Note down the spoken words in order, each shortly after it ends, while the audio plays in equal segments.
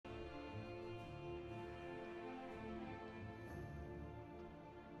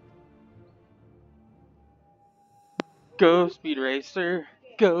Go Speed Racer,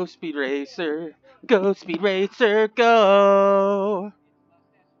 go Speed Racer, go Speed Racer, go!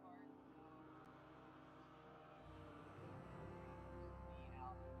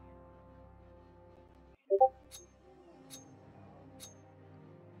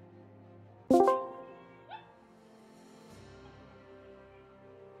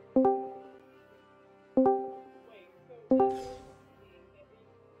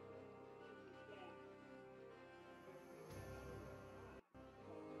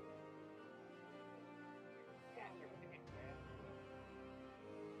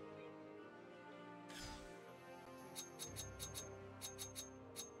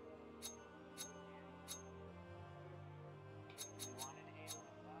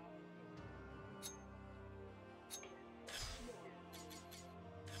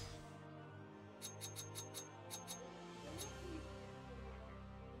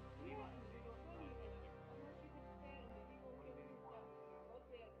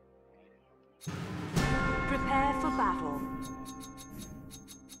 Prepare for battle.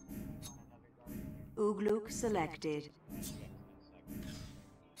 Ugluk selected.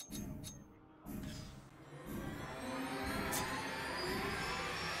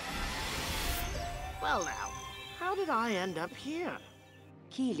 Well now, how did I end up here?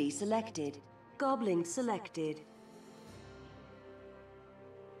 Keely selected. Goblin selected.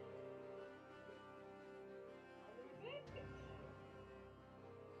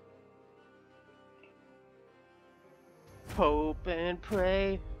 Hope and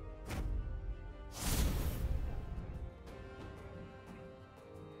pray.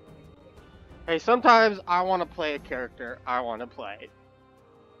 Hey, sometimes I want to play a character I want to play.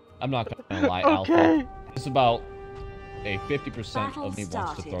 I'm not gonna lie, Okay. Alpha. It's about a 50% Battle of me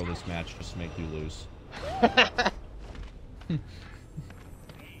wants to started. throw this match just to make you lose.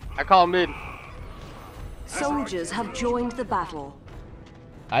 I call mid. Soldiers have joined the battle.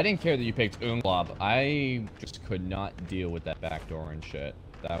 I didn't care that you picked Unglob. I just could not deal with that backdoor and shit.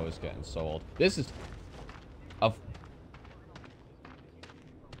 That was getting so old. This is...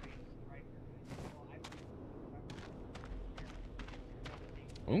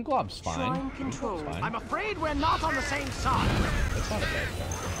 Unglob's fine. Control. Fine. I'm afraid we're not on the same side. That's not a bad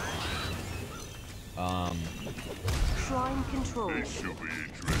guy. Shrine control.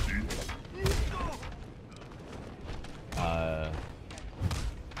 Alright.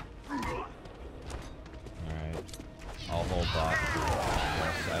 I'll hold that.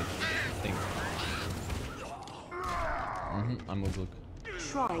 Yes, I think... I'm Ugluk.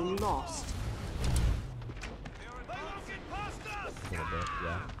 Shrine lost. A little bit,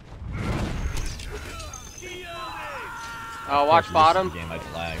 yeah. Oh, watch This bottom. is the game I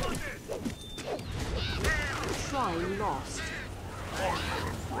lag. Shrine lost.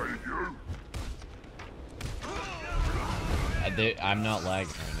 I'm not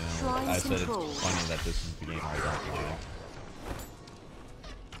lagging right now. Shrine I said control. it's funny that this is the game I don't lag.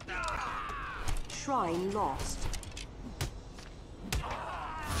 Shrine lost.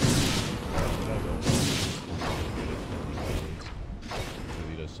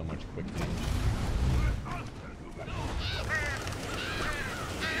 He does so much quick damage.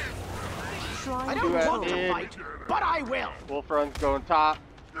 Shrine I don't Do want it. to fight, but I will. Wolf Run's going top.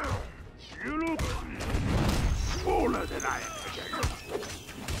 You look smaller than I am.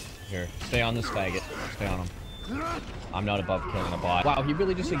 Here, stay on this faggot. Stay on him. I'm not above killing a bot. Wow, he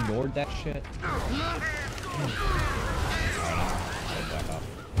really just ignored that shit. Alright, I'll back off.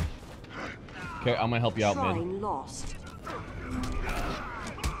 Okay, I'm gonna help you out, mid. Shrine lost.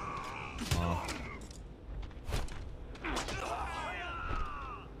 Oh.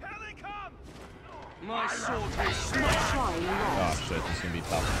 My sword is Shrine Oh lost. shit, this is gonna be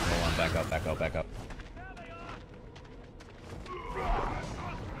tough. Hold on, back up, back up, back up.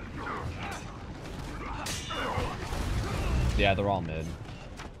 Yeah, they're all mid.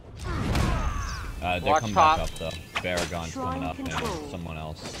 They're Watch coming top. back up though. Baragon's Shrine coming up control. and someone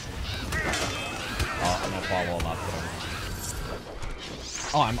else. Oh, I'm gonna follow him up there.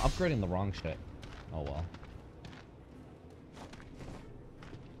 Oh, I'm upgrading the wrong shit. Oh well.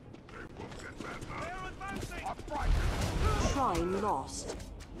 Shrine lost.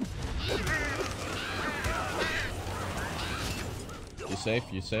 You safe?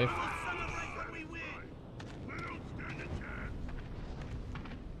 You safe?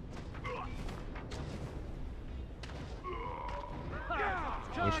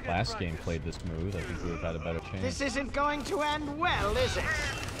 Wish last game played this smooth. I think we would have had a better chance. This isn't going to end well, is it?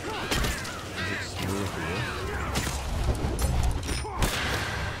 Is it smooth for you?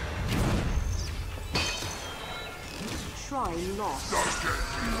 Shrine lost.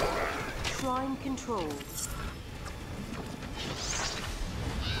 Shrine controlled.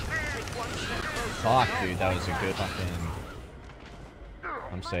 Fuck, dude, that was a good fucking...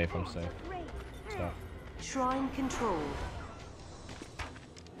 I'm safe, I'm safe. Stop. Shrine controlled.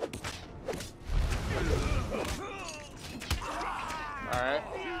 Alright.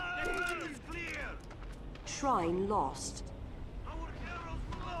 Shrine lost.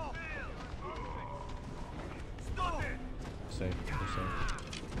 Safe, we're safe.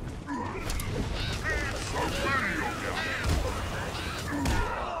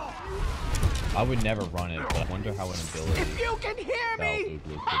 I would never run it, but I wonder how an ability If you can hear me,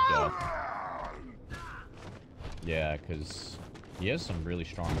 would death. Yeah, because he has some really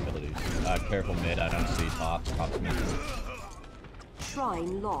strong abilities. Careful mid, I don't see tops. Tops mid.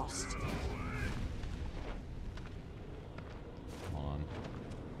 Shrine lost. Hold on.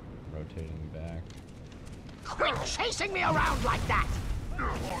 Rotating back. quit chasing me around like that.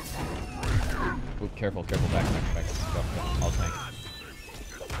 Ooh, careful, careful, back. Go. I'll tank.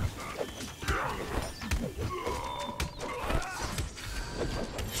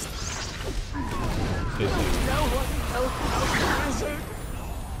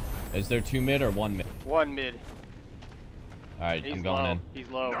 Is there 2 mid or 1 mid? 1 mid. Alright, He's I'm going low. in. He's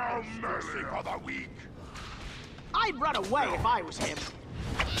low. No mercy for the weak. I'd run away if I was him.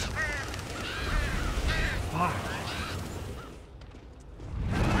 Fuck.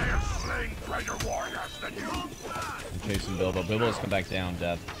 I have slain greater warriors than you. I'm chasing Bilbo. Bilbo's come back down,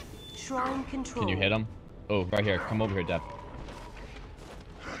 Dev. Shrine control. Can you hit him? Oh, right here. Come over here, Dev.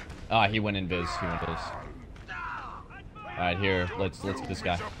 Ah, he went in biz. Alright, here. Let's get this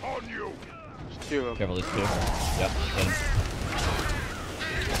guy. Upon you. There's 2 of them. Careful, there's 2. Yep, hit him.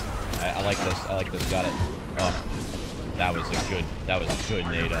 I like this. Got it. Oh, that was a good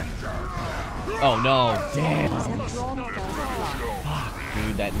NATO. Oh no, damn. Have drawn first blood. Fuck,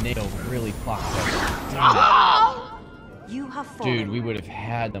 dude, that NATO really fucked us. You have fallen. Dude, we would have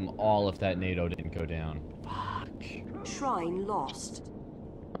had them all if that NATO didn't go down. Fuck. Shrine lost.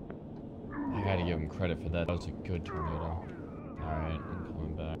 I gotta give him credit for that. That was a good tornado. Alright, I'm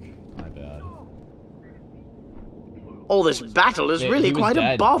coming back. My bad. All this battle is Yeah, really he was quite a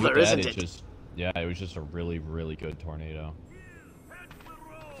dead. bother, He was dead. isn't it? Yeah, it was just a really, really good tornado.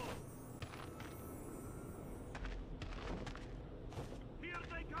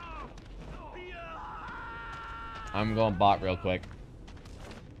 I'm going bot real quick.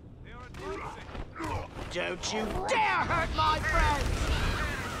 Don't you dare hurt my friends!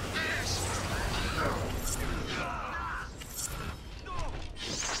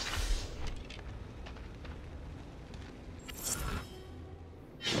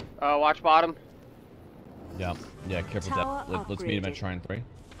 Watch bottom. Yeah, careful Tower Dev. Let's meet him at upgraded. Shrine 3.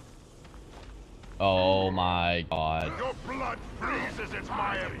 Oh my god. Your blood freezes at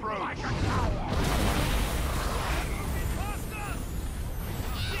my approach.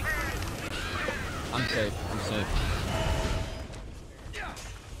 I'm safe.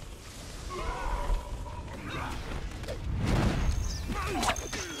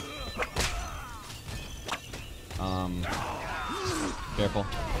 Careful.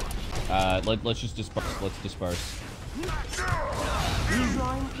 Let's just disperse. Let's disperse.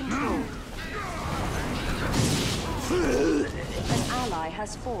 Shrine control. An ally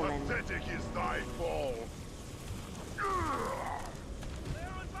has fallen. Pathetic is thy fall.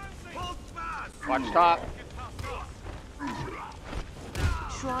 Watch top.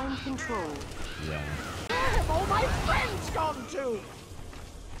 Shrine control. Yeah. Where have all my friends gone to?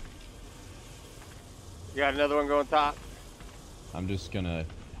 You got another one going top. I'm just gonna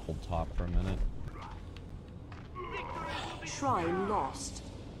hold top for a minute. Shrine lost.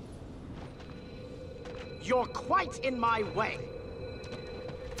 You're quite in my way.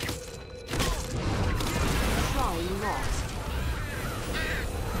 Shrine lost.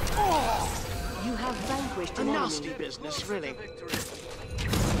 You have vanquished A an nasty enemy. business, really.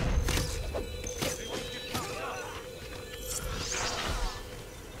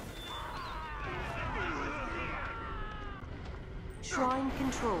 Shrine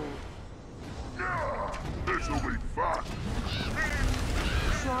control. This'll be fun.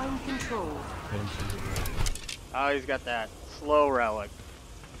 Shrine control. Oh, he's got that slow relic.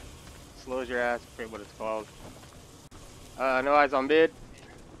 Slows your ass. I forget what it's called. No eyes on mid.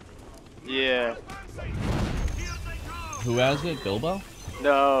 Yeah. Who has it? Bilbo?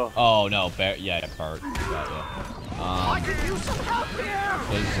 No. Oh no, Bart. Yeah, Bart. Yeah. I could use some help here!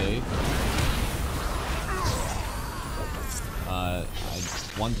 Stay safe.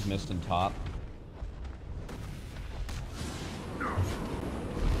 One's missed in top.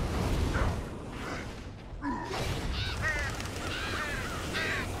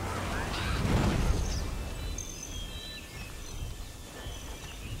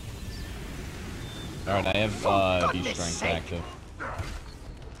 Alright, I have beast strength active.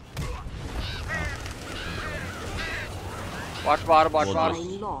 Watch bottom, watch We'll bottom.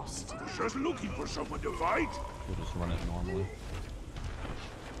 Shrine lost. Just looking for someone to fight. We'll just run it normally.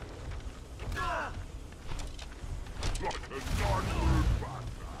 Like a dark moon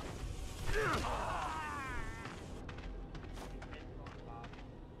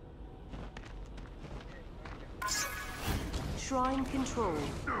Shrine control.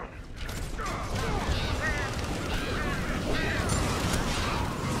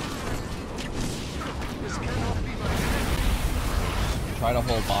 Try to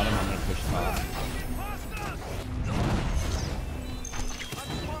hold bottom, I'm gonna push top.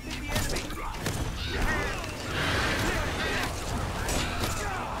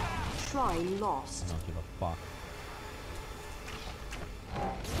 Shrine lost. I don't give a fuck.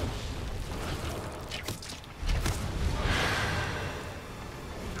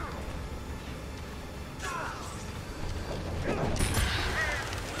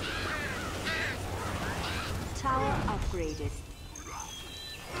 Tower upgraded.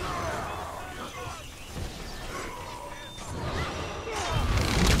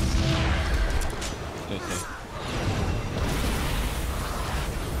 Stay safe.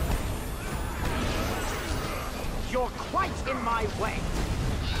 You're quite in my way.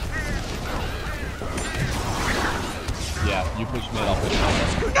 Yeah, you push mid, I'll push top.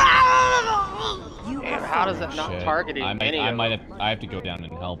 You Damn, have how does fallen. it not Shit. targeting any of them? I have to go down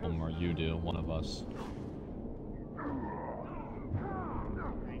and help him, or you do, one of us.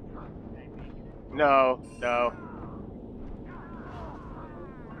 No, no.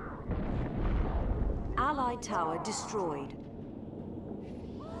 Allied tower destroyed.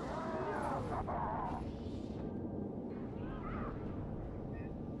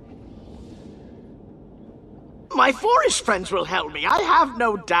 My forest friends will help me, I have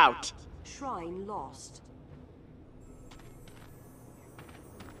no doubt. Shrine lost.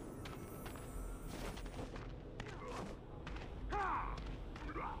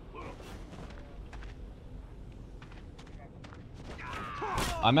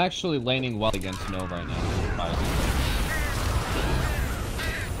 I'm actually laning well against no right now.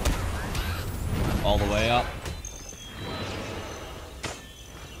 All the way up.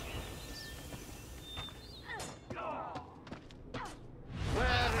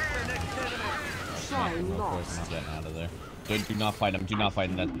 Shrine No lost. poison getting out of there. Do not fight him. Do not fight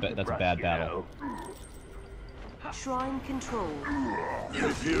him. That's a bad battle. Shrine control.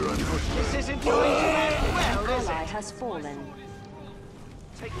 If you're a This isn't going to end well, is Ally it? has fallen.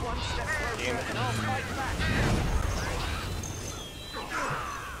 Take one step closer and I'll fight back.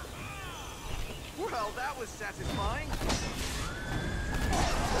 Well, that was satisfying.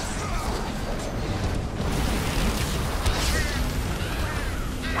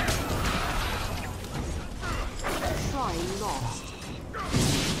 Shrine lost.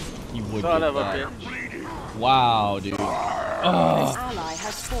 You would Son get of a that. bitch. Wow, dude. An ally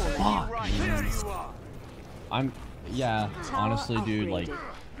has fallen. Right, there you are. I'm. Yeah, Tower honestly, dude, like, upgraded.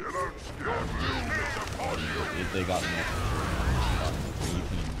 if they got me.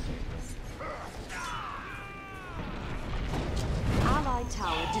 Allied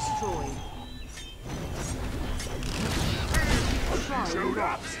tower destroyed. Shrine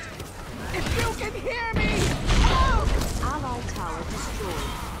lost. If you can hear me! Allied tower destroyed.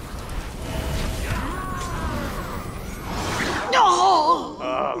 No!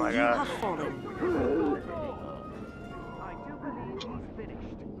 Oh my You god. have fallen. I do believe he's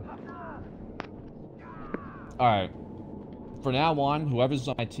finished. Alright. For now on, whoever's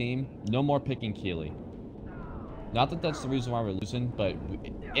on my team, no more picking Keely. Not that that's the reason why we're losing, but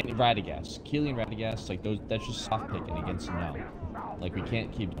in Radagast, Keely and Radagast, like that's just soft picking against no. Like we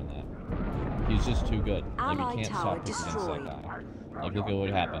can't keep doing that. He's just too good. Like we Allied can't tower soft pick against destroyed. that guy. Like look at what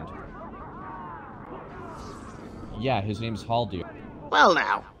happened. Yeah, his name's Haldir. Well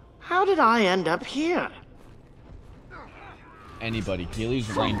now, how did I end up here? Anybody, Keely's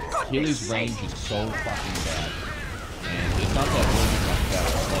range is so fucking bad. And it's not that William's not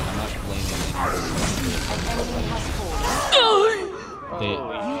bad, like I'm not blaming An enemy has fallen. They,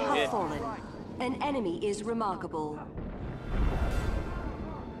 You have fallen. An enemy is remarkable.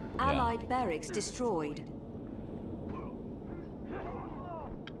 Allied barracks destroyed.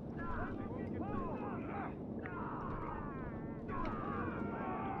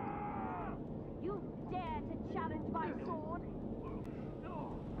 You dare to challenge my sword?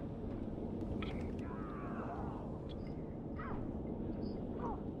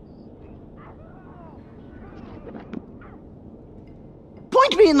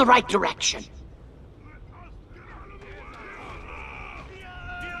 Point me in the right direction.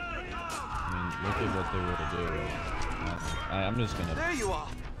 I mean, look at what they were to do. I'm just gonna. There you are.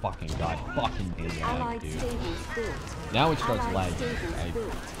 Fucking god, fucking lag, Allied dude. stables built. Now it starts Allied lagging. stables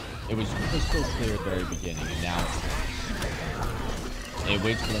built. It was crystal clear at the very beginning, and now it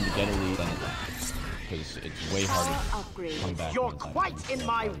waits for them to get a lead, and because it's way harder to come back. You're quite in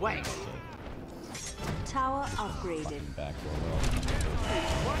my way. Tower upgraded. Back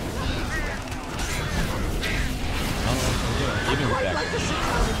even with back.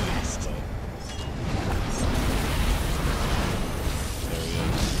 There he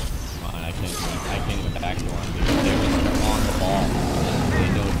is. Come on, I can't even backdoor him because they're just on the ball. They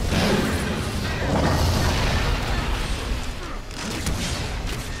know exactly what it is.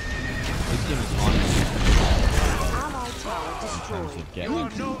 This game is honestly Allied tower destroyed.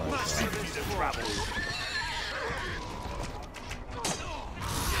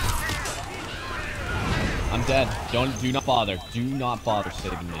 I'm dead. Do not bother. Do not bother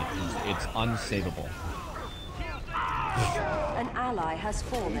saving me. It's unsavable. An ally has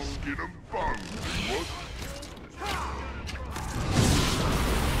fallen. Skin and bone.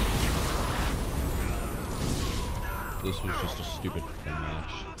 This was just a stupid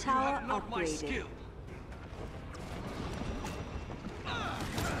match. Tower upgraded.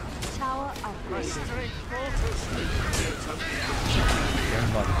 Tower upgraded.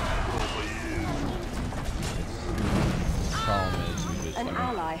 Problem is, we just, An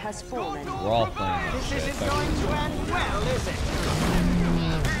ally has fallen. we're all playing that shit. This isn't going to end well, is it?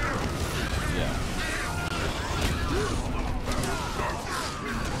 Yeah.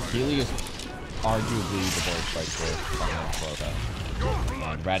 Keely is arguably the worst right there behind Florida.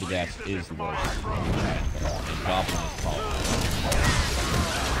 And Radaghast is the worst. And Goblin is probably.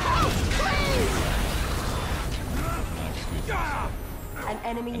 An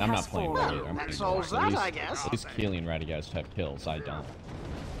enemy And I'm has not playing fallen. either. I'm That playing solves Goblin. that, I guess. At least Keely and Radaghast have kills. I don't.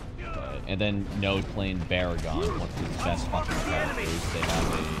 And then Node playing Baragon, one of his best fucking characters. They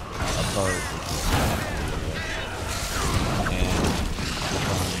have a bird, which is and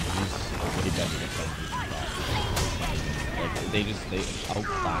he's way better than like they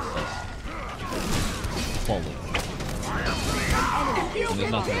outclass us fully. And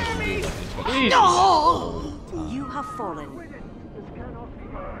there's nothing I can do. Like, it's No! You have fallen.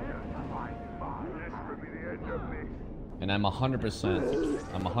 And I'm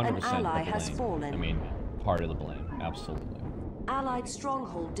 100%. I'm 100% An ally the has blame. fallen. I mean, part of the blame, absolutely. Allied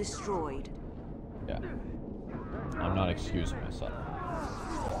stronghold destroyed. Yeah. I'm not excusing myself.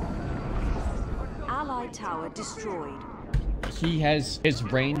 Allied tower destroyed. He has his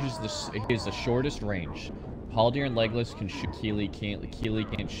range is the shortest range. Haldir and Legless can shoot. Keely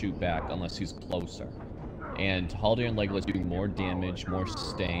can't shoot back unless he's closer. And Haldir and Legless do more damage, more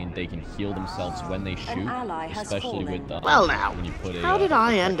sustain. They can heal themselves when they shoot, especially with the. Well now, when you put a, how did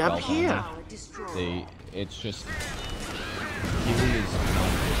I end belt up on here? them. Tower destroyed. It's just Keely is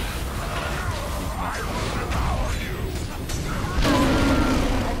not good.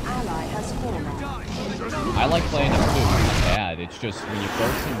 An ally has fallen. I like playing him too. He's not bad. It's just when you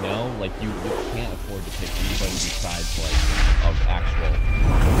first know, like you can't afford to pick anybody besides like of actual